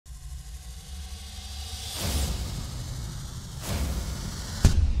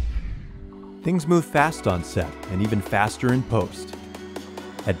Things move fast on set and even faster in post.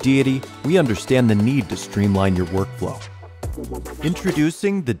 At Deity, we understand the need to streamline your workflow.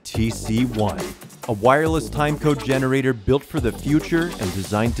 Introducing the TC-1, a wireless timecode generator built for the future and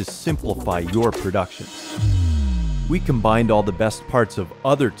designed to simplify your production. We combined all the best parts of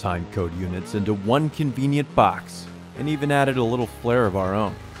other timecode units into one convenient box and even added a little flair of our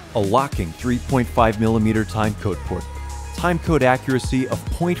own. A locking 3.5mm timecode port, timecode accuracy of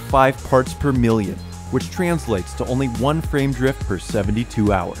 0.5 parts per million, which translates to only 1 frame drift per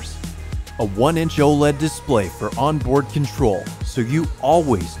 72 hours. A 1-inch OLED display for onboard control, so you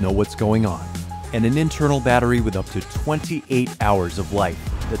always know what's going on. And an internal battery with up to 28 hours of life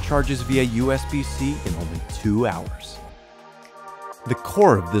that charges via USB-C in only 2 hours. The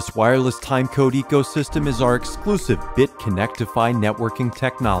core of this wireless timecode ecosystem is our exclusive Bit-Connectify networking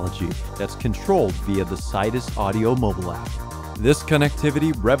technology that's controlled via the Sidus Audio mobile app. This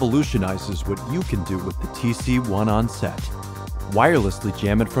connectivity revolutionizes what you can do with the TC-1 on set. Wirelessly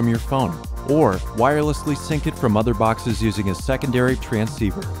jam it from your phone, or wirelessly sync it from other boxes using a secondary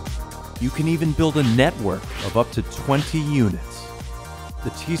transceiver. You can even build a network of up to 20 units.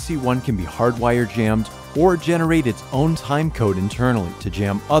 The TC-1 can be hardwire jammed or generate its own timecode internally to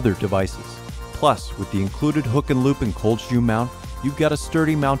jam other devices. Plus, with the included hook and loop and cold shoe mount, you've got a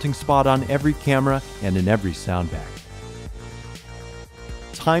sturdy mounting spot on every camera and in every sound bag.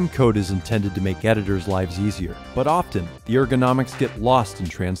 Timecode is intended to make editors' lives easier, but often the ergonomics get lost in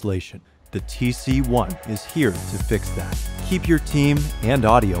translation. The TC-1 is here to fix that. Keep your team and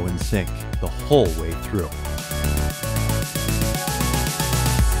audio in sync the whole way through.